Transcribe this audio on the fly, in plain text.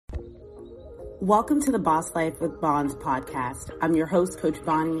Welcome to the Boss Life with Bonds podcast. I'm your host, Coach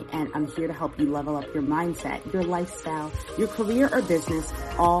Bonnie, and I'm here to help you level up your mindset, your lifestyle, your career or business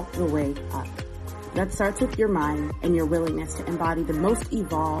all the way up. That starts with your mind and your willingness to embody the most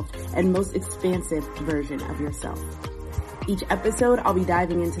evolved and most expansive version of yourself. Each episode, I'll be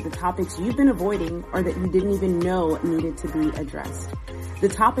diving into the topics you've been avoiding or that you didn't even know needed to be addressed. The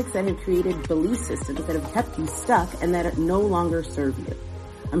topics that have created belief systems that have kept you stuck and that no longer serve you.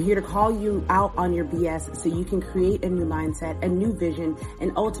 I'm here to call you out on your BS so you can create a new mindset, a new vision,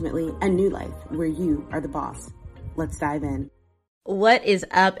 and ultimately a new life where you are the boss. Let's dive in. What is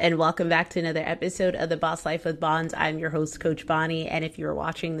up, and welcome back to another episode of the Boss Life with Bonds. I'm your host, Coach Bonnie, and if you're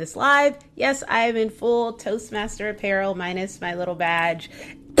watching this live, yes, I am in full Toastmaster apparel minus my little badge,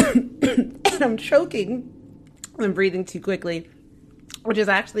 and I'm choking. I'm breathing too quickly, which is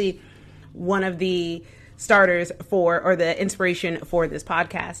actually one of the starters for, or the inspiration for this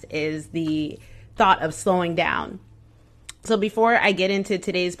podcast, is the thought of slowing down. So before I get into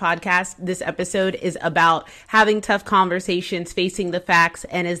today's podcast, this episode is about having tough conversations, facing the facts,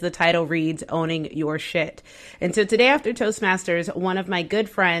 and as the title reads, owning your shit. And so today after Toastmasters, one of my good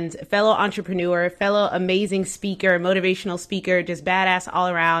friends, fellow entrepreneur, fellow amazing speaker, motivational speaker, just badass all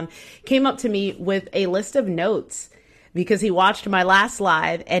around, came up to me with a list of notes because he watched my last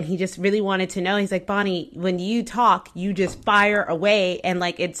live and he just really wanted to know. He's like, Bonnie, when you talk, you just fire away. And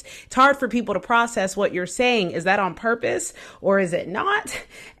like, it's hard for people to process what you're saying. Is that on purpose or is it not?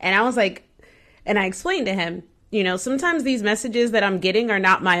 And I was like, and I explained to him, you know, sometimes these messages that I'm getting are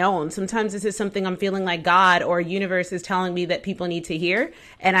not my own. Sometimes this is something I'm feeling like God or universe is telling me that people need to hear.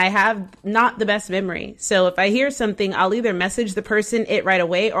 And I have not the best memory. So if I hear something, I'll either message the person it right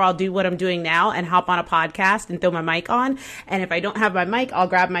away, or I'll do what I'm doing now and hop on a podcast and throw my mic on. And if I don't have my mic, I'll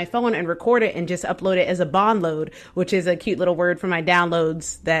grab my phone and record it and just upload it as a bond load, which is a cute little word for my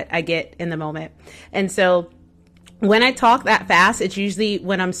downloads that I get in the moment. And so when I talk that fast, it's usually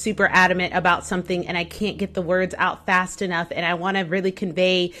when I'm super adamant about something and I can't get the words out fast enough, and I want to really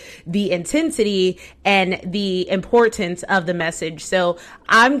convey the intensity and the importance of the message. So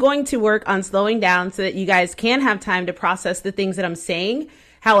I'm going to work on slowing down so that you guys can have time to process the things that I'm saying.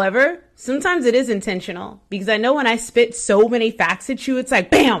 However, sometimes it is intentional, because I know when I spit so many facts at you, it's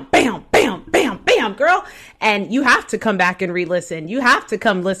like bam, bam, bam, bam, bam, girl. And you have to come back and re-listen. You have to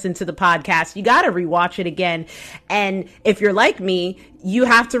come listen to the podcast. You got to rewatch it again. And if you're like me, you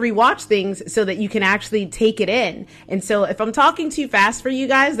have to rewatch things so that you can actually take it in. And so if I'm talking too fast for you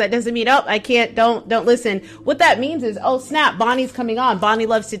guys, that doesn't mean, oh, I can't, don't listen. What that means is, oh, snap, Bonnie's coming on. Bonnie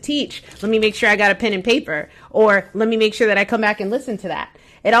loves to teach. Let me make sure I got a pen and paper, or let me make sure that I come back and listen to that.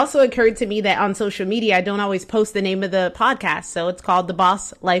 It also occurred to me that on social media, I don't always post the name of the podcast. So it's called The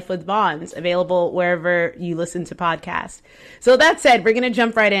Boss Life with Bonds, available wherever you listen to podcasts. So that said, we're going to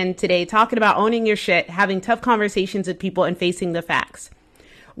jump right in today, talking about owning your shit, having tough conversations with people, and facing the facts.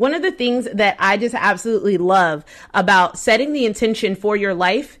 One of the things that I just absolutely love about setting the intention for your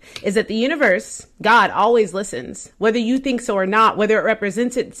life is that the universe, God, always listens, whether you think so or not, whether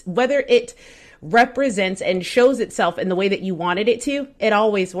it represents and shows itself in the way that you wanted it to, it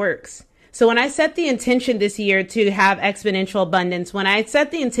always works. So when I set the intention this year to have exponential abundance, when I set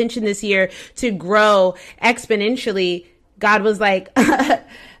the intention this year to grow exponentially, God was like,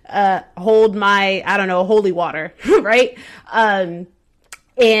 hold my, holy water, right?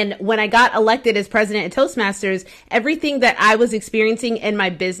 And when I got elected as president at Toastmasters, everything that I was experiencing in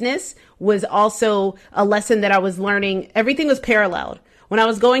my business was also a lesson that I was learning. Everything was paralleled. When I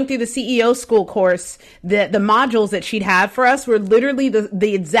was going through the CEO school course, the modules that she'd have for us were literally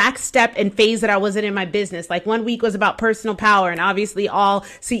the exact step and phase that I was in my business. Like one week was about personal power, and obviously all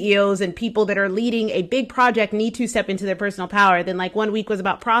CEOs and people that are leading a big project need to step into their personal power. Then like 1 week was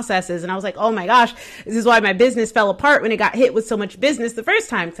about processes, and I was like, oh my gosh, this is why my business fell apart when it got hit with so much business the first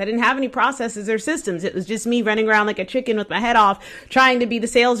time, because I didn't have any processes or systems. It was just me running around like a chicken with my head off, trying to be the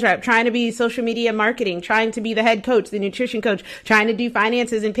sales rep, trying to be social media marketing, trying to be the head coach, the nutrition coach, trying to do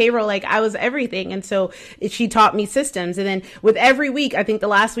finances and payroll. Like I was everything. And so she taught me systems. And then with every week, I think the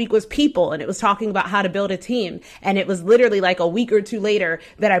last week was people, and it was talking about how to build a team. And it was literally like a week or two later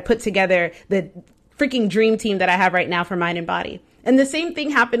that I put together the freaking dream team that I have right now for Mind and Body. And the same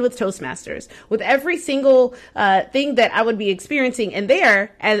thing happened with Toastmasters. With every single thing that I would be experiencing, and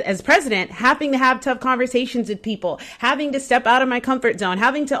there, as president, having to have tough conversations with people, having to step out of my comfort zone,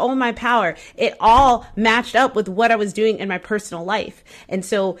 having to own my power, it all matched up with what I was doing in my personal life. And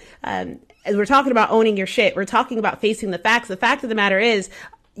so as we're talking about owning your shit, we're talking about facing the facts. The fact of the matter is,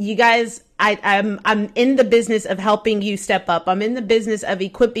 you guys, I'm in the business of helping you step up. I'm in the business of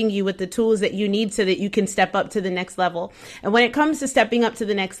equipping you with the tools that you need so that you can step up to the next level. And when it comes to stepping up to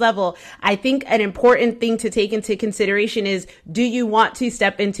the next level, I think an important thing to take into consideration is, do you want to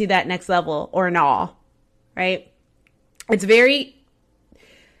step into that next level or not? Right? It's very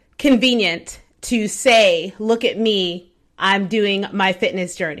convenient to say, look at me, I'm doing my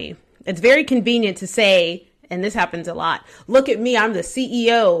fitness journey. It's very convenient to say, and this happens a lot, look at me, I'm the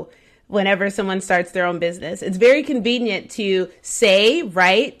CEO. Whenever someone starts their own business, it's very convenient to say,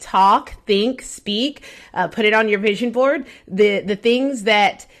 write, talk, think, speak, put it on your vision board, the things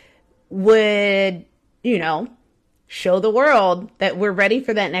that would, show the world that we're ready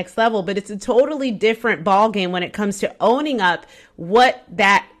for that next level. But it's a totally different ballgame when it comes to owning up what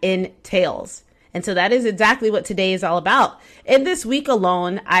that entails. And so that is exactly what today is all about. In this week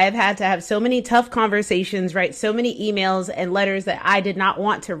alone, I have had to have so many tough conversations, write so many emails and letters that I did not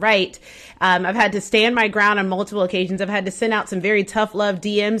want to write. I've had to stand my ground on multiple occasions. I've had to send out some very tough love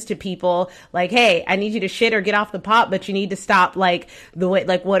DMs to people like, hey, I need you to shit or get off the pot, but you need to stop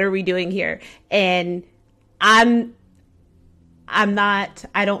what are we doing here? And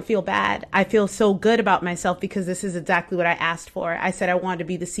I don't feel bad. I feel so good about myself because this is exactly what I asked for. I said I wanted to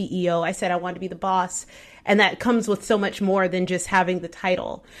be the CEO. I said I wanted to be the boss. And that comes with so much more than just having the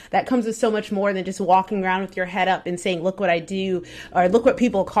title. That comes with so much more than just walking around with your head up and saying, look what I do, or look what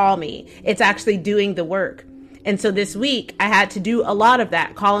people call me. It's actually doing the work. And so this week I had to do a lot of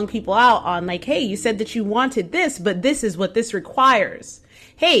that, calling people out on like, hey, you said that you wanted this, but this is what this requires.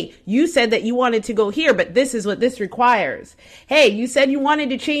 Hey, you said that you wanted to go here, but this is what this requires. Hey, you said you wanted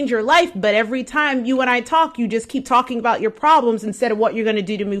to change your life, but every time you and I talk, you just keep talking about your problems instead of what you're going to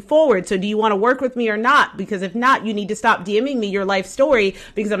do to move forward. So do you want to work with me or not? Because if not, you need to stop DMing me your life story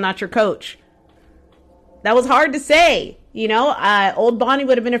because I'm not your coach. That was hard to say. Old Bonnie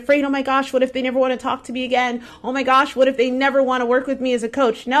would have been afraid. Oh my gosh, what if they never want to talk to me again? Oh my gosh, what if they never want to work with me as a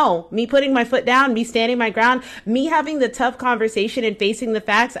coach? No, me putting my foot down, me standing my ground, me having the tough conversation and facing the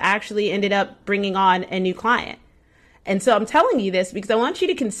facts actually ended up bringing on a new client. And so I'm telling you this because I want you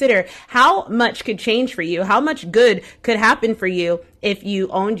to consider how much could change for you, how much good could happen for you if you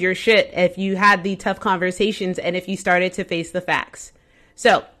owned your shit, if you had the tough conversations, and if you started to face the facts.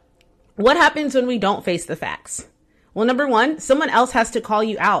 So what happens when we don't face the facts? Well, number one, someone else has to call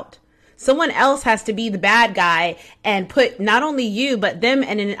you out. Someone else has to be the bad guy and put not only you, but them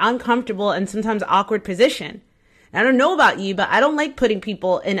in an uncomfortable and sometimes awkward position. I don't know about you, but I don't like putting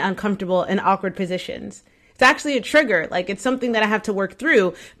people in uncomfortable and awkward positions. It's actually a trigger. Like, it's something that I have to work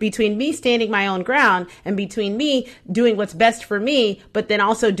through between me standing my own ground and between me doing what's best for me, but then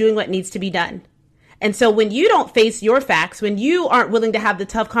also doing what needs to be done. And so when you don't face your facts, when you aren't willing to have the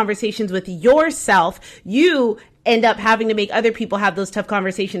tough conversations with yourself, you end up having to make other people have those tough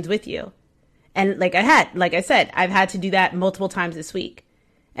conversations with you. And like I said, I've had to do that multiple times this week.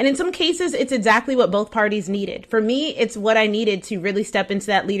 And in some cases, it's exactly what both parties needed. For me, it's what I needed to really step into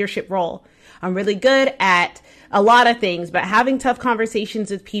that leadership role. I'm really good at a lot of things, but having tough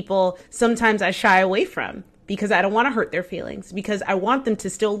conversations with people, sometimes I shy away from. Because I don't want to hurt their feelings, because I want them to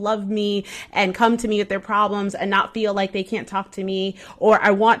still love me and come to me with their problems and not feel like they can't talk to me, or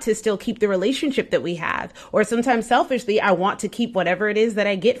I want to still keep the relationship that we have, or sometimes selfishly, I want to keep whatever it is that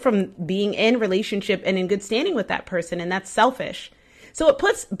I get from being in relationship and in good standing with that person, and that's selfish. So it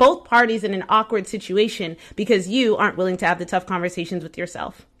puts both parties in an awkward situation because you aren't willing to have the tough conversations with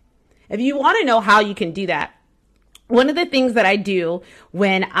yourself. If you want to know how you can do that, one of the things that I do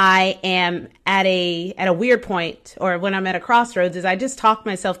when I am at a weird point or when I'm at a crossroads is I just talk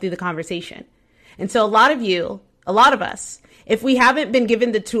myself through the conversation. And so a lot of us, if we haven't been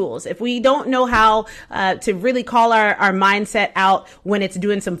given the tools, if we don't know how to really call our mindset out when it's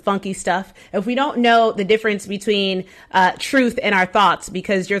doing some funky stuff, if we don't know the difference between truth and our thoughts,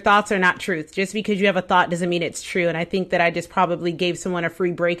 because your thoughts are not truth. Just because you have a thought doesn't mean it's true. And I think that I just probably gave someone a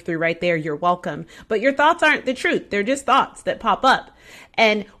free breakthrough right there. You're welcome. But your thoughts aren't the truth. They're just thoughts that pop up.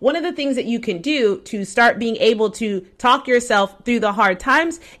 And one of the things that you can do to start being able to talk yourself through the hard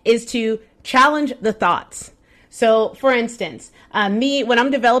times is to challenge the thoughts. So for instance, me, when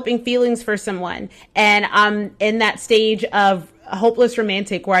I'm developing feelings for someone and I'm in that stage of a hopeless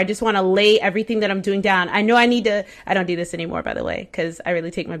romantic where I just want to lay everything that I'm doing down. I know I don't do this anymore, by the way, because I really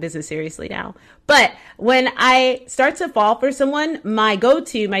take my business seriously now. But when I start to fall for someone, my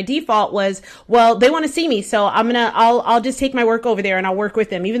default was, well, they want to see me. So I'll just take my work over there and I'll work with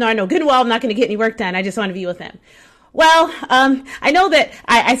them. Even though I know good and well, I'm not going to get any work done. I just want to be with them. Well, I know that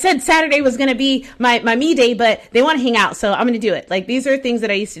I said Saturday was going to be my me day, but they want to hang out. So I'm going to do it. Like, these are things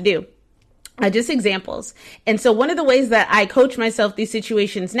that I used to do. Just examples. And so one of the ways that I coach myself these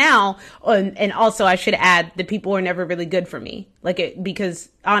situations now, and also I should add that people are never really good for me. Because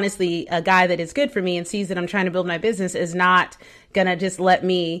honestly, a guy that is good for me and sees that I'm trying to build my business is not gonna just let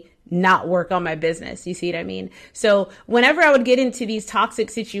me not work on my business. You see what I mean? So whenever I would get into these toxic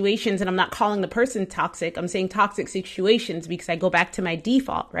situations, and I'm not calling the person toxic, I'm saying toxic situations because I go back to my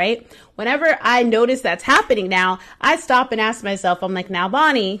default, right? Whenever I notice that's happening now, I stop and ask myself, I'm like, now,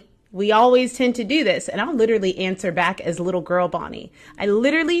 Bonnie, we always tend to do this. And I'll literally answer back as little girl Bonnie. I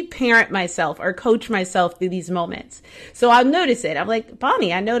literally parent myself or coach myself through these moments. So I'll notice it. I'm like,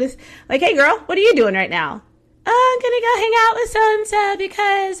 Bonnie, I notice, like, hey girl, what are you doing right now? Oh, I'm going to go hang out with so-and-so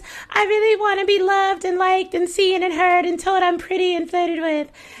because I really want to be loved and liked and seen and heard and told I'm pretty and flirted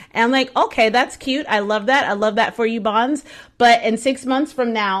with. And I'm like, okay, that's cute. I love that. I love that for you, Bonds. But in 6 months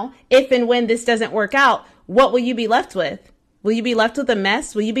from now, if and when this doesn't work out, what will you be left with? Will you be left with a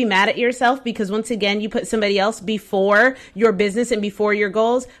mess? Will you be mad at yourself because once again, you put somebody else before your business and before your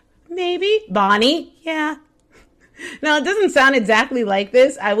goals? Maybe. Bonnie. Yeah. No, it doesn't sound exactly like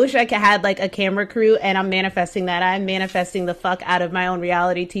this. I wish I could have like a camera crew, and I'm manifesting that. I'm manifesting the fuck out of my own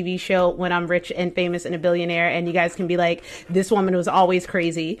reality TV show when I'm rich and famous and a billionaire. And you guys can be like, this woman was always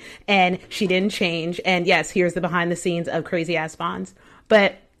crazy and she didn't change. And yes, here's the behind the scenes of crazy ass Bonds.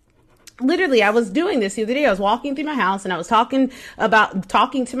 But literally, I was doing this the other day. I was walking through my house and I was talking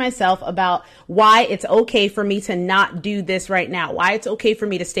to myself about why it's okay for me to not do this right now, why it's okay for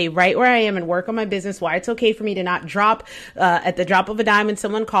me to stay right where I am and work on my business, why it's okay for me to not drop at the drop of a dime when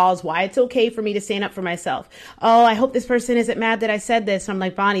someone calls, why it's okay for me to stand up for myself. Oh, I hope this person isn't mad that I said this. I'm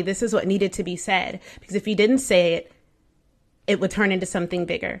like, Bonnie, this is what needed to be said, because if you didn't say it, it would turn into something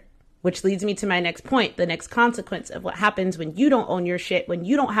bigger. Which leads me to my next point, the next consequence of what happens when you don't own your shit, when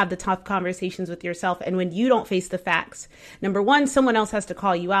you don't have the tough conversations with yourself, and when you don't face the facts. Number one, someone else has to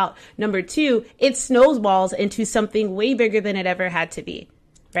call you out. Number two, it snowballs into something way bigger than it ever had to be,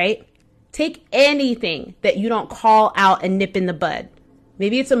 right? Take anything that you don't call out and nip in the bud.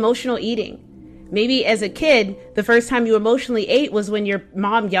 Maybe it's emotional eating. Maybe as a kid, the first time you emotionally ate was when your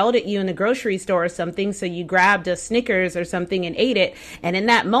mom yelled at you in the grocery store or something. So you grabbed a Snickers or something and ate it. And in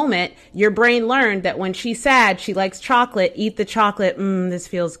that moment, your brain learned that when she's sad, she likes chocolate, eat the chocolate. This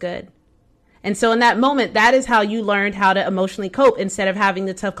feels good. And so in that moment, that is how you learned how to emotionally cope instead of having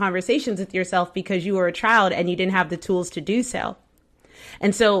the tough conversations with yourself because you were a child and you didn't have the tools to do so.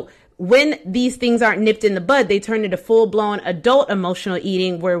 And so when these things aren't nipped in the bud, they turn into full-blown adult emotional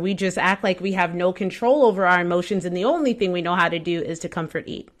eating where we just act like we have no control over our emotions. And the only thing we know how to do is to comfort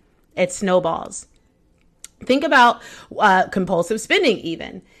eat. It snowballs. Think about compulsive spending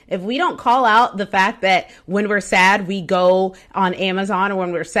even. If we don't call out the fact that when we're sad, we go on Amazon, or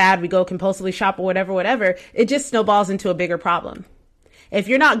when we're sad, we go compulsively shop or whatever, it just snowballs into a bigger problem. If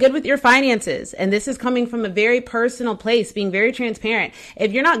you're not good with your finances, and this is coming from a very personal place, being very transparent.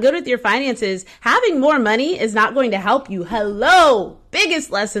 If you're not good with your finances, having more money is not going to help you. Hello.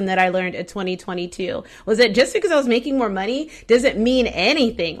 Biggest lesson that I learned in 2022 was that just because I was making more money doesn't mean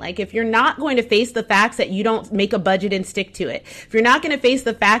anything. Like if you're not going to face the facts that you don't make a budget and stick to it, if you're not going to face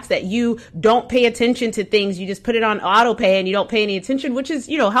the facts that you don't pay attention to things, you just put it on auto pay and you don't pay any attention, which is,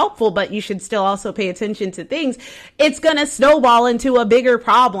 helpful, but you should still also pay attention to things. It's going to snowball into a bigger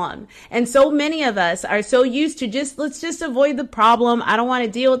problem. And so many of us are so used to let's just avoid the problem. I don't want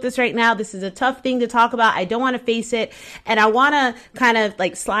to deal with this right now. This is a tough thing to talk about. I don't want to face it. And I want to kind of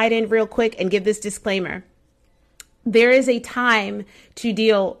like slide in real quick and give this disclaimer. There is a time to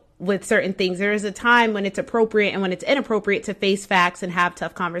deal with certain things. There is a time when it's appropriate and when it's inappropriate to face facts and have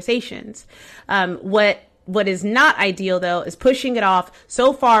tough conversations. What is not ideal though is pushing it off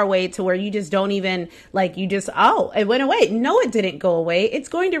so far away to where you just don't even it went away. No, it didn't go away. It's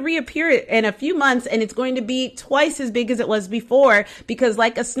going to reappear in a few months and it's going to be twice as big as it was before because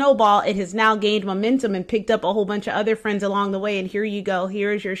like a snowball, it has now gained momentum and picked up a whole bunch of other friends along the way. And here you go.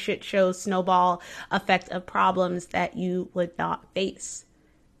 Here's your shit show snowball effect of problems that you would not face.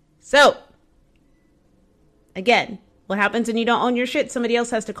 So again, what happens when you don't own your shit? Somebody else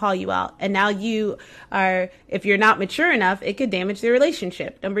has to call you out. And now if you're not mature enough, it could damage the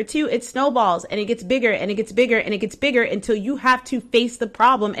relationship. Number two, it snowballs and it gets bigger and it gets bigger and it gets bigger until you have to face the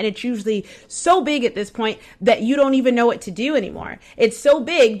problem. And it's usually so big at this point that you don't even know what to do anymore. It's so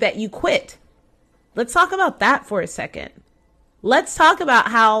big that you quit. Let's talk about that for a second. Let's talk about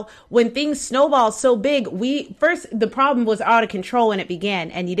how when things snowball so big, the problem was out of control when it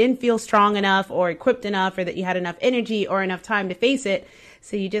began and you didn't feel strong enough or equipped enough or that you had enough energy or enough time to face it.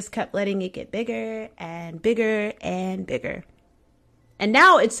 So you just kept letting it get bigger and bigger and bigger. And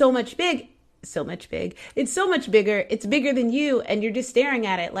now it's so much big, so much big. It's so much bigger. It's bigger than you. And you're just staring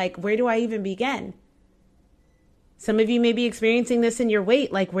at it like, where do I even begin? Some of you may be experiencing this in your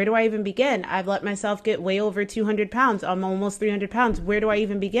weight. Like, where do I even begin? I've let myself get way over 200 pounds. I'm almost 300 pounds. Where do I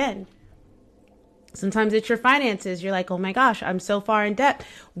even begin? Sometimes it's your finances. You're like, oh my gosh, I'm so far in debt.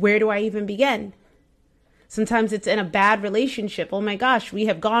 Where do I even begin? Sometimes it's in a bad relationship. Oh my gosh, we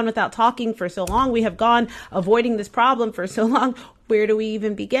have gone without talking for so long. We have gone avoiding this problem for so long. Where do we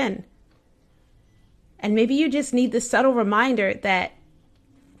even begin? And maybe you just need the subtle reminder that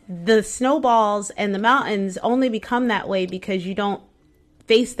the snowballs and the mountains only become that way because you don't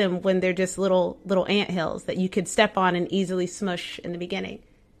face them when they're just little anthills that you could step on and easily smush in the beginning.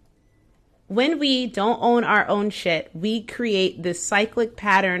 When we don't own our own shit, we create this cyclic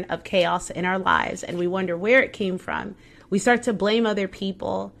pattern of chaos in our lives and we wonder where it came from. We start to blame other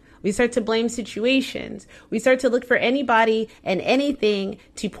people. We start to blame situations. We start to look for anybody and anything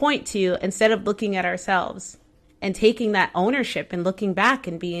to point to instead of looking at ourselves and taking that ownership and looking back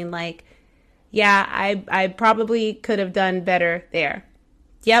and being like, yeah, I probably could have done better there.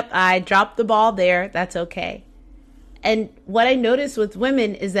 Yep, I dropped the ball there. That's okay. And what I noticed with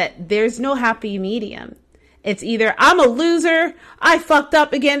women is that there's no happy medium. It's either I'm a loser, I fucked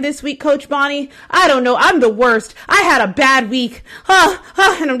up again this week, Coach Bonnie. I don't know, I'm the worst. I had a bad week.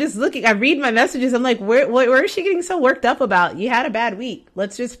 And I'm just looking, I read my messages. I'm like, where is she getting so worked up about? You had a bad week.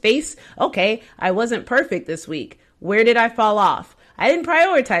 Let's just face, okay, I wasn't perfect this week. Where did I fall off? I didn't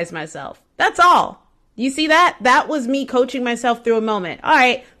prioritize myself. That's all. You see that? That was me coaching myself through a moment. All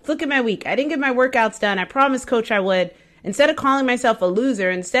right, look at my week. I didn't get my workouts done. I promised Coach I would. Instead of calling myself a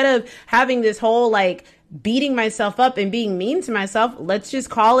loser, instead of having this whole like beating myself up and being mean to myself, let's just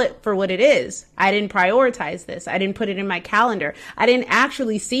call it for what it is. I didn't prioritize this. I didn't put it in my calendar. I didn't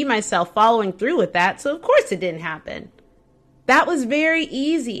actually see myself following through with that. So of course it didn't happen. That was very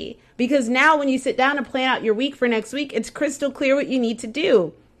easy because now when you sit down and plan out your week for next week, it's crystal clear what you need to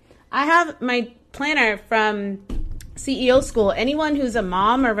do. I have my planner from CEO School. Anyone who's a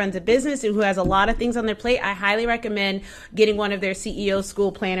mom or runs a business who has a lot of things on their plate, I highly recommend getting one of their CEO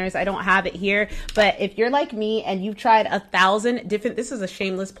School planners. I don't have it here, but if you're like me and you've tried 1,000 different, this is a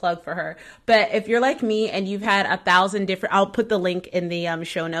shameless plug for her, but if you're like me and you've had 1,000 different, I'll put the link in the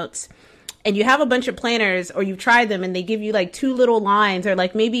show notes. And you have a bunch of planners or you've tried them and they give you like 2 little lines or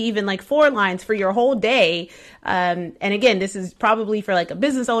like maybe even like 4 lines for your whole day. And again, this is probably for like a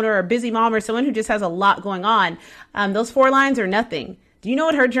business owner or a busy mom or someone who just has a lot going on. Those 4 lines are nothing. Do you know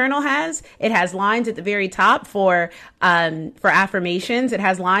what her journal has? It has lines at the very top for affirmations. It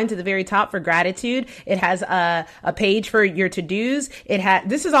has lines at the very top for gratitude. It has a page for your to-dos.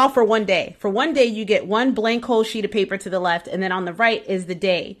 This is all for one day. For one day, you get one blank whole sheet of paper to the left. And then on the right is the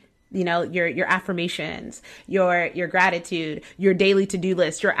day. You know, your affirmations, your gratitude, your daily to-do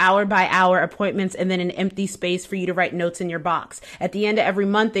list, your hour by hour appointments, and then an empty space for you to write notes in your box. At the end of every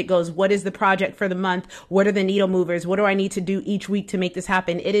month, it goes, what is the project for the month? What are the needle movers? What do I need to do each week to make this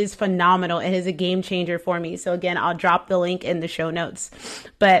happen? It is phenomenal. It is a game changer for me. So again, I'll drop the link in the show notes,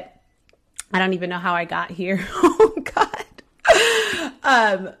 but I don't even know how I got here. Oh God.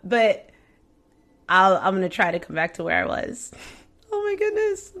 But I'm going to try to come back to where I was. Oh my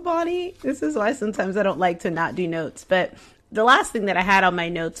goodness, Bonnie. This is why sometimes I don't like to not do notes. But the last thing that I had on my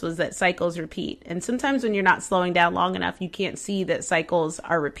notes was that cycles repeat. And sometimes when you're not slowing down long enough, you can't see that cycles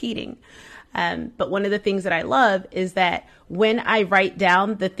are repeating. But one of the things that I love is that when I write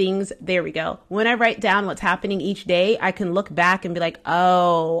down the things, there we go. When I write down what's happening each day, I can look back and be like,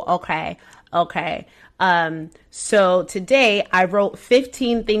 oh, okay. So today I wrote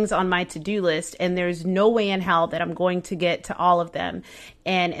 15 things on my to-do list and there's no way in hell that I'm going to get to all of them.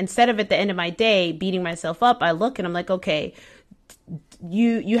 And instead of at the end of my day beating myself up, I look and I'm like, okay,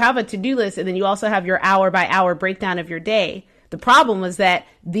 you have a to-do list and then you also have your hour by hour breakdown of your day. The problem was that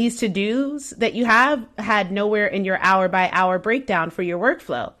these to-dos that you have had nowhere in your hour by hour breakdown for your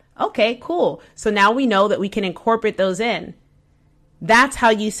workflow. Okay, cool. So now we know that we can incorporate those in. That's how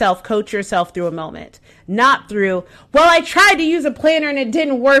you self-coach yourself through a moment, not through, well, I tried to use a planner and it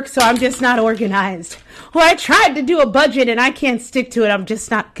didn't work, so I'm just not organized. Or I tried to do a budget and I can't stick to it. I'm just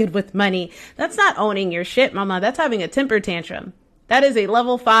not good with money. That's not owning your shit, mama. That's having a temper tantrum. That is a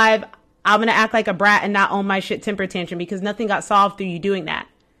level 5, I'm going to act like a brat and not own my shit temper tantrum because nothing got solved through you doing that.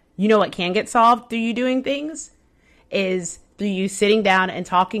 You know what can get solved through you doing things is through you sitting down and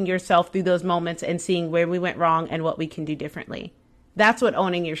talking yourself through those moments and seeing where we went wrong and what we can do differently. That's what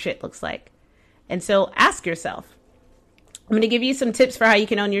owning your shit looks like. And so ask yourself. I'm going to give you some tips for how you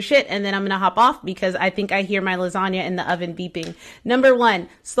can own your shit, and then I'm going to hop off because I think I hear my lasagna in the oven beeping. Number 1,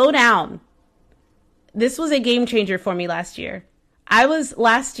 slow down. This was a game changer for me last year. I was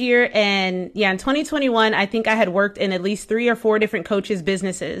last year in 2021, I think I had worked in at least 3 or 4 different coaches'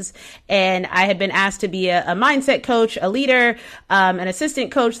 businesses. And I had been asked to be a mindset coach, a leader, an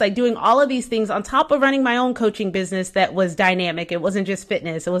assistant coach, like doing all of these things on top of running my own coaching business that was dynamic. It wasn't just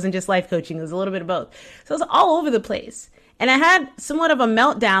fitness. It wasn't just life coaching. It was a little bit of both. So it was all over the place. And I had somewhat of a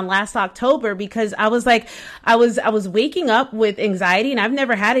meltdown last October because I was like, I was waking up with anxiety, and I've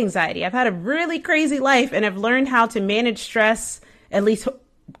never had anxiety. I've had a really crazy life, and I've learned how to manage stress, at least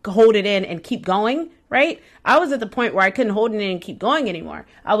hold it in and keep going, right? I was at the point where I couldn't hold it in and keep going anymore.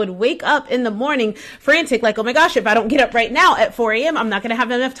 I would wake up in the morning frantic, like, oh my gosh, if I don't get up right now at 4 a.m., I'm not going to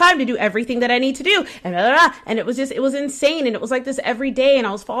have enough time to do everything that I need to do. And blah, blah, blah. And it was insane. And it was like this every day. And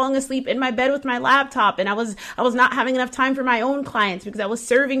I was falling asleep in my bed with my laptop. And I was not having enough time for my own clients because I was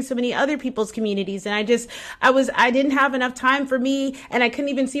serving so many other people's communities. And I didn't have enough time for me, and I couldn't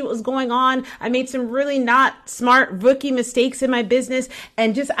even see what was going on. I made some really not smart rookie mistakes in my business,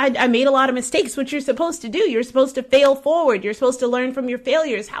 and I made a lot of mistakes, which you're supposed to do. You're supposed to fail forward. You're supposed to learn from your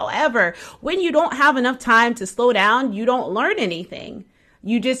failures. However, when you don't have enough time to slow down, you don't learn anything.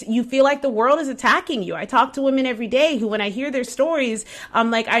 You feel like the world is attacking you. I talk to women every day who, when I hear their stories,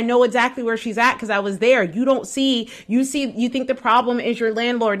 I'm like, I know exactly where she's at because I was there. You think the problem is your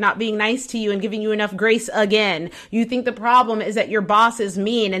landlord not being nice to you and giving you enough grace again. You think the problem is that your boss is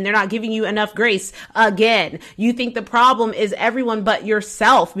mean and they're not giving you enough grace again. You think the problem is everyone but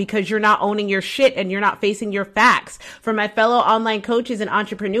yourself because you're not owning your shit and you're not facing your facts. For my fellow online coaches and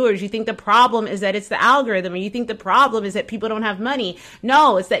entrepreneurs, you think the problem is that it's the algorithm, or you think the problem is that people don't have money.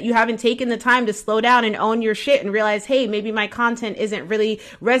 No, it's that you haven't taken the time to slow down and own your shit and realize, hey, maybe my content isn't really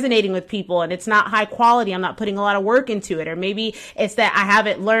resonating with people and it's not high quality. I'm not putting a lot of work into it. Or maybe it's that I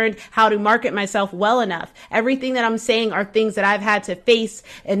haven't learned how to market myself well enough. Everything that I'm saying are things that I've had to face,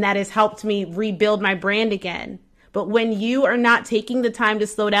 and that has helped me rebuild my brand again. But when you are not taking the time to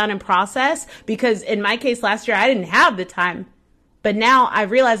slow down and process, because in my case last year, I didn't have the time. But now I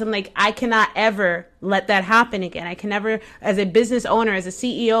realize I'm like, I cannot ever let that happen again. I can never, as a business owner, as a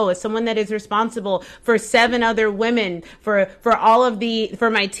CEO, as someone that is responsible for 7 other women, for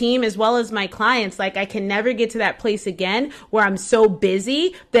my team, as well as my clients, like I can never get to that place again where I'm so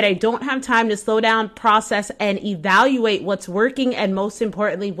busy that I don't have time to slow down, process, and evaluate what's working, and most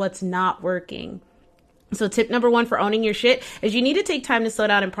importantly, what's not working. So tip number 1 for owning your shit is you need to take time to slow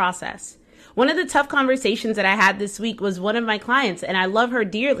down and process. One of the tough conversations that I had this week was one of my clients, and I love her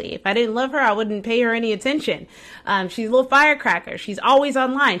dearly. If I didn't love her, I wouldn't pay her any attention. She's a little firecracker. She's always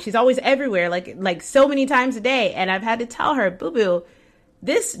online. She's always everywhere, like so many times a day. And I've had to tell her, boo-boo,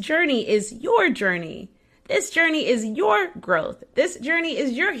 this journey is your journey. This journey is your growth. This journey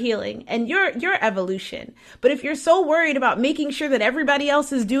is your healing and your evolution. But if you're so worried about making sure that everybody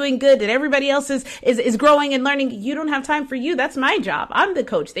else is doing good, that everybody else is growing and learning, you don't have time for you. That's my job. I'm the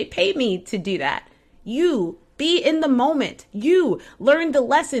coach. They pay me to do that. You be in the moment. You learn the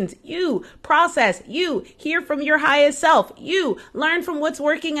lessons. You process. You hear from your highest self. You learn from what's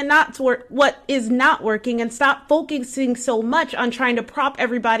working and what is not working, and stop focusing so much on trying to prop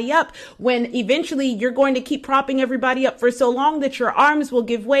everybody up, when eventually you're going to keep propping everybody up for so long that your arms will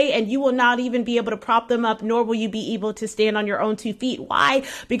give way and you will not even be able to prop them up, nor will you be able to stand on your own 2 feet. Why?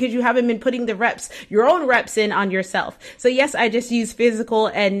 Because you haven't been putting your own reps in on yourself. So yes, I just use physical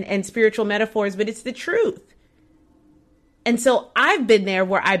and spiritual metaphors, but it's the truth. And so I've been there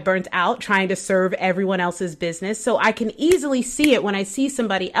where I burnt out trying to serve everyone else's business. So I can easily see it when I see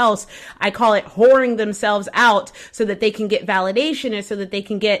somebody else. I call it whoring themselves out so that they can get validation, and so that they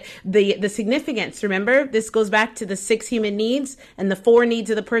can get the significance. Remember, this goes back to the 6 human needs and the 4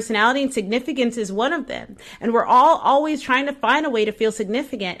 needs of the personality, and significance is one of them. And we're all always trying to find a way to feel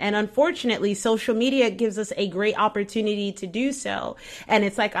significant. And unfortunately, social media gives us a great opportunity to do so. And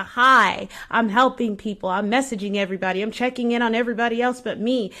it's like a high. I'm helping people. I'm messaging everybody. I'm checking in on everybody else but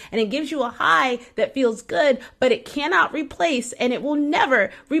me. And it gives you a high that feels good, but it cannot replace, and it will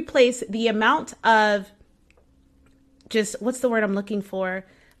never replace, the amount of just, what's the word I'm looking for?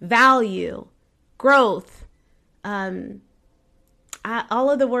 Value, growth, all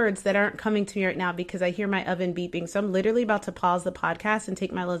of the words that aren't coming to me right now because I hear my oven beeping. So I'm literally about to pause the podcast and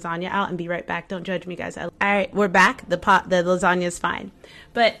take my lasagna out and be right back. Don't judge me, guys. All right, we're back. The lasagna is fine.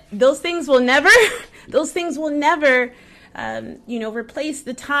 But those things will never replace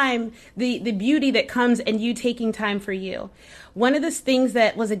the time, the beauty that comes in you taking time for you. One of the things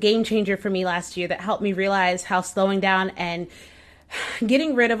that was a game changer for me last year that helped me realize how slowing down and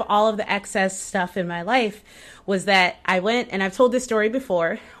getting rid of all of the excess stuff in my life was that I went, and I've told this story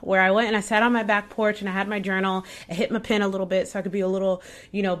before, where I went and I sat on my back porch and I had my journal. I hit my pen a little bit so I could be a little,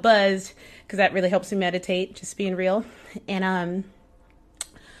 buzzed, because that really helps me meditate, just being real. And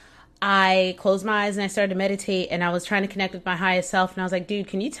I closed my eyes and I started to meditate, and I was trying to connect with my highest self. And I was like, dude,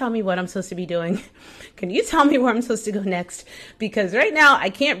 can you tell me what I'm supposed to be doing? Can you tell me where I'm supposed to go next? Because right now I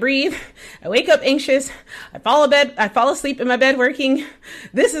can't breathe. I wake up anxious. I fall asleep in my bed working.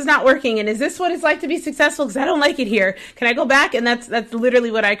 This is not working. And is this what it's like to be successful? Because I don't like it here. Can I go back? And that's literally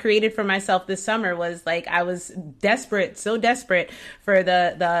what I created for myself this summer. Was like, I was desperate, so desperate for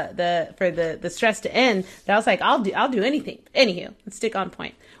the stress to end that I was like, I'll do anything. Anywho, let's stick on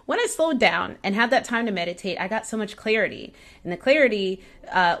point. When I slowed down and had that time to meditate, I got so much clarity. And the clarity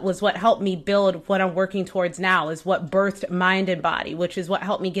was what helped me build what I'm working towards now, is what birthed mind and body, which is what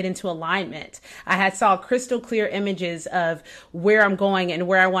helped me get into alignment. I saw crystal clear images of where I'm going and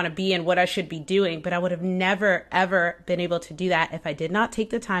where I want to be and what I should be doing. But I would have never, ever been able to do that if I did not take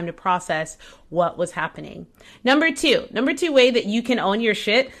the time to process what was happening. Number two way that you can own your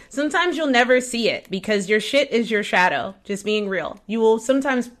shit. Sometimes you'll never see it because your shit is your shadow. Just being real. You will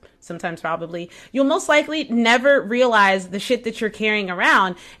sometimes probably, you'll most likely never realize the shit that you're carrying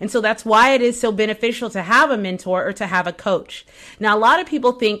around. And so that's why it is so beneficial to have a mentor or to have a coach. Now, a lot of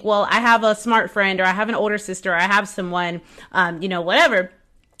people think, well, I have a smart friend, or I have an older sister, or I have someone, whatever.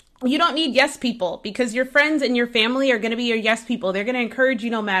 You don't need yes people, because your friends and your family are going to be your yes people. They're going to encourage you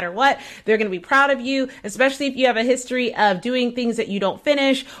no matter what. They're going to be proud of you, especially if you have a history of doing things that you don't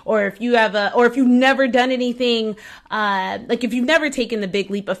finish, or if you've never done anything, like if you've never taken the big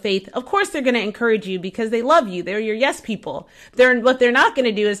leap of faith. Of course, they're going to encourage you because they love you. They're your yes people. What they're not going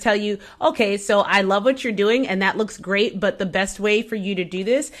to do is tell you, okay, so I love what you're doing and that looks great, but the best way for you to do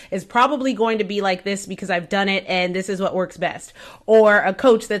this is probably going to be like this because I've done it and this is what works best. Or a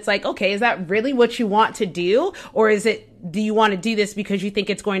coach that's like, okay, is that really what you want to do? Or do you want to do this because you think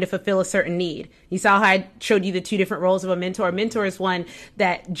it's going to fulfill a certain need? You saw how I showed you the two different roles of a mentor. A mentor is one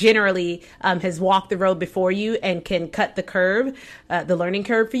that generally has walked the road before you and can cut the curve, the learning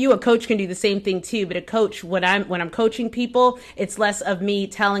curve for you. A coach can do the same thing too, but a coach, when I'm coaching people, it's less of me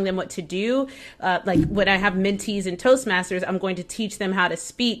telling them what to do. Like when I have mentees and Toastmasters, I'm going to teach them how to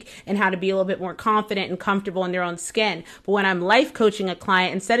speak and how to be a little bit more confident and comfortable in their own skin. But when I'm life coaching a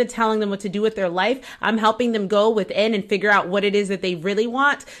client, instead of telling them what to do with their life, I'm helping them go within and figure out what it is that they really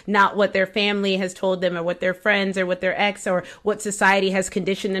want, not what their family has told them or what their friends or what their ex or what society has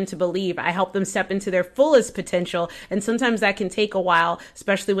conditioned them to believe. I help them step into their fullest potential. And sometimes that can take a while,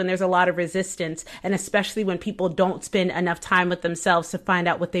 especially when there's a lot of resistance, and especially when people don't spend enough time with themselves to find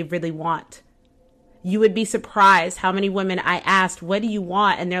out what they really want. You would be surprised how many women I asked, what do you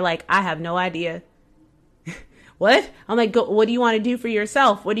want? And they're like, I have no idea. What? I'm like, what do you want to do for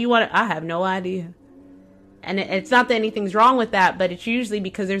yourself? What do you want? I have no idea. And it's not that anything's wrong with that, but it's usually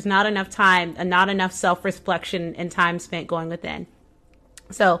because there's not enough time and not enough self-reflection and time spent going within.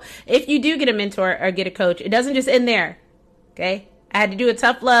 So if you do get a mentor or get a coach, it doesn't just end there. Okay. I had to do a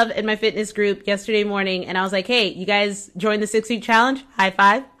tough love in my fitness group yesterday morning. And I was like, hey, you guys joined the 6-week challenge. High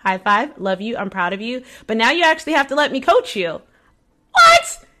five. Love you. I'm proud of you. But now you actually have to let me coach you.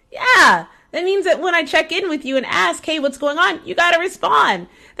 What? Yeah. That means that when I check in with you and ask, hey, what's going on? You got to respond.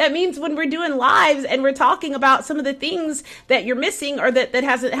 That means when we're doing lives and we're talking about some of the things that you're missing or that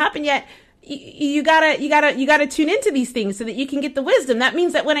hasn't happened yet, you gotta tune into these things so that you can get the wisdom. That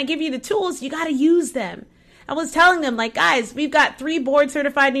means that when I give you the tools, you gotta use them. I was telling them, like, guys, we've got 3 board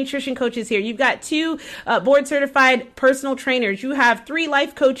certified nutrition coaches here. You've got 2 board certified personal trainers. You have 3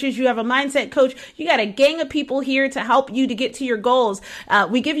 life coaches. You have a mindset coach. You got a gang of people here to help you to get to your goals.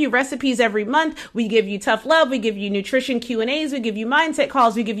 We give you recipes every month. We give you tough love. We give you nutrition Q&As. We give you mindset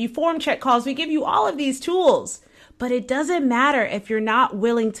calls. We give you form check calls. We give you all of these tools. But it doesn't matter if you're not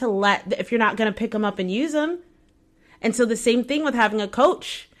willing to if you're not going to pick them up and use them. And so the same thing with having a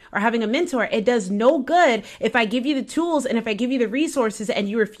coach or having a mentor. It does no good if I give you the tools and if I give you the resources and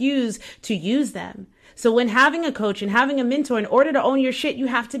you refuse to use them. So when having a coach and having a mentor, in order to own your shit, you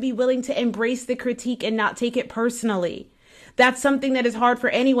have to be willing to embrace the critique and not take it personally. That's something that is hard for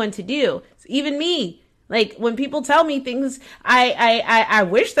anyone to do. Even me. Like when people tell me things, I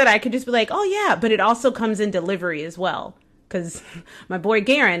wish that I could just be like, oh yeah, but it also comes in delivery as well. Because my boy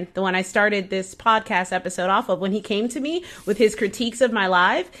Garen, the one I started this podcast episode off of, when he came to me with his critiques of my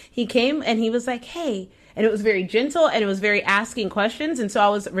live, he came and he was like, hey, and it was very gentle and it was very asking questions. And so I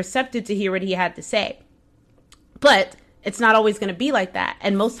was receptive to hear what he had to say. But it's not always going to be like that.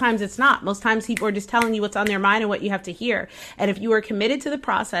 And most times it's not. Most times people are just telling you what's on their mind and what you have to hear. And if you are committed to the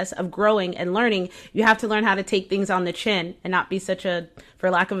process of growing and learning, you have to learn how to take things on the chin and not be such a, for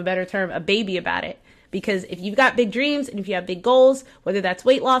lack of a better term, a baby about it. Because if you've got big dreams and if you have big goals, whether that's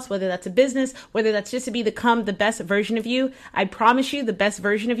weight loss, whether that's a business, whether that's just to become the best version of you, I promise you the best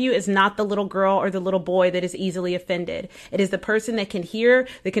version of you is not the little girl or the little boy that is easily offended. It is the person that can hear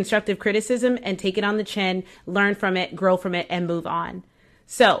the constructive criticism and take it on the chin, learn from it, grow from it, and move on.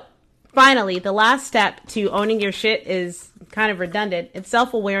 So finally, the last step to owning your shit is kind of redundant. It's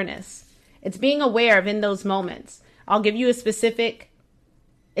self-awareness. It's being aware of in those moments. I'll give you a specific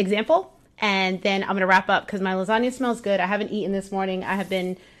example, and then I'm going to wrap up because my lasagna smells good. I haven't eaten this morning. I have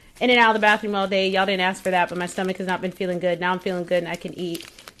been in and out of the bathroom all day. Y'all didn't ask for that, but my stomach has not been feeling good. Now I'm feeling good and I can eat.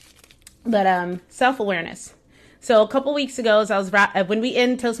 But self-awareness. So a couple weeks ago, when we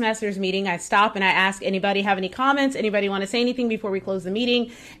end Toastmasters meeting, I stop and I ask anybody have any comments, anybody want to say anything before we close the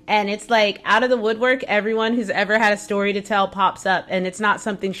meeting. And it's like out of the woodwork, everyone who's ever had a story to tell pops up. And it's not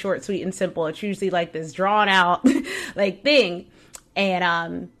something short, sweet, and simple. It's usually like this drawn out like thing.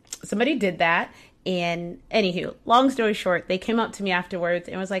 And somebody did that. And anywho, long story short, they came up to me afterwards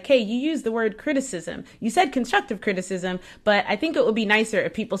and was like, hey, you used the word criticism. You said constructive criticism, but I think it would be nicer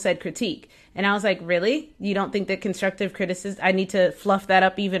if people said critique. And I was like, really? You don't think that constructive criticism, I need to fluff that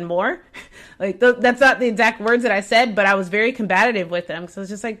up even more? Like, that's not the exact words that I said, but I was very combative with them. So I was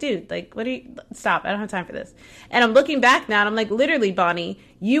just like, dude, like, stop. I don't have time for this. And I'm looking back now and I'm like, literally, Bonnie,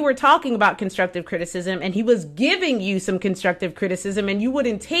 you were talking about constructive criticism and he was giving you some constructive criticism and you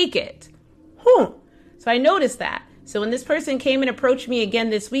wouldn't take it. So I noticed that. So when this person came and approached me again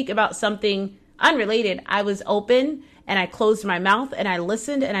this week about something unrelated, I was open and I closed my mouth and I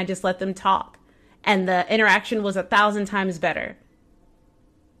listened and I just let them talk. And the interaction was 1,000 times better.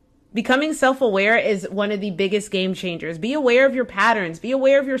 Becoming self-aware is one of the biggest game changers. Be aware of your patterns. Be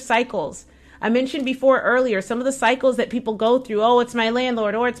aware of your cycles. I mentioned before earlier, some of the cycles that people go through. Oh, it's my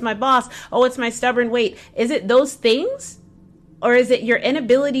landlord, or it's my boss. Oh, it's my stubborn weight. Is it those things? Or is it your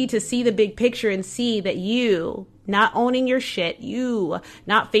inability to see the big picture and see that you not owning your shit, you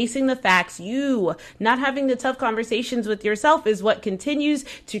not facing the facts, you not having the tough conversations with yourself is what continues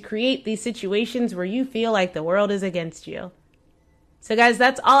to create these situations where you feel like the world is against you? So guys,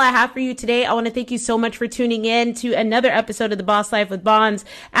 that's all I have for you today. I want to thank you so much for tuning in to another episode of The Boss Life with Bonds.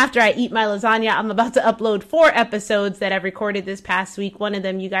 After I eat my lasagna, I'm about to upload 4 episodes that I've recorded this past week. One of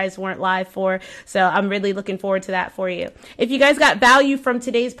them you guys weren't live for, so I'm really looking forward to that for you. If you guys got value from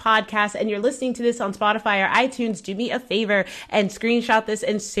today's podcast and you're listening to this on Spotify or iTunes, do me a favor and screenshot this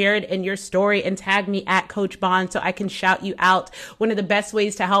and share it in your story and tag me at Coach Bond so I can shout you out. One of the best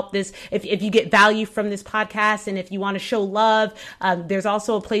ways to help this, if you get value from this podcast and if you want to show love, there's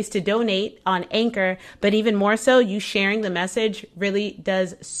also a place to donate on Anchor, but even more so, you sharing the message really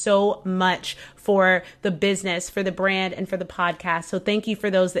does so much for the business, for the brand, and for the podcast. So thank you for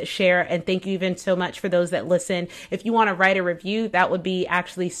those that share, and thank you even so much for those that listen. If you want to write a review, that would be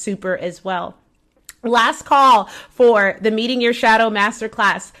actually super as well. Last call for the Meeting Your Shadow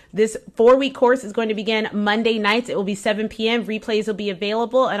Masterclass. This 4-week course is going to begin Monday nights. It will be 7 p.m. Replays will be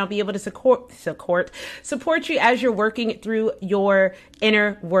available, and I'll be able to support you as you're working through your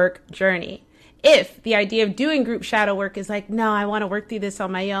inner work journey. If the idea of doing group shadow work is like, no, I want to work through this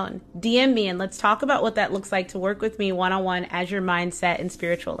on my own, DM me and let's talk about what that looks like to work with me one-on-one as your mindset and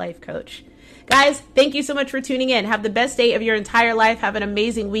spiritual life coach. Guys, thank you so much for tuning in. Have the best day of your entire life. Have an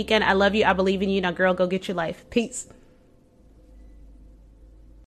amazing weekend. I love you. I believe in you. Now, girl, go get your life. Peace.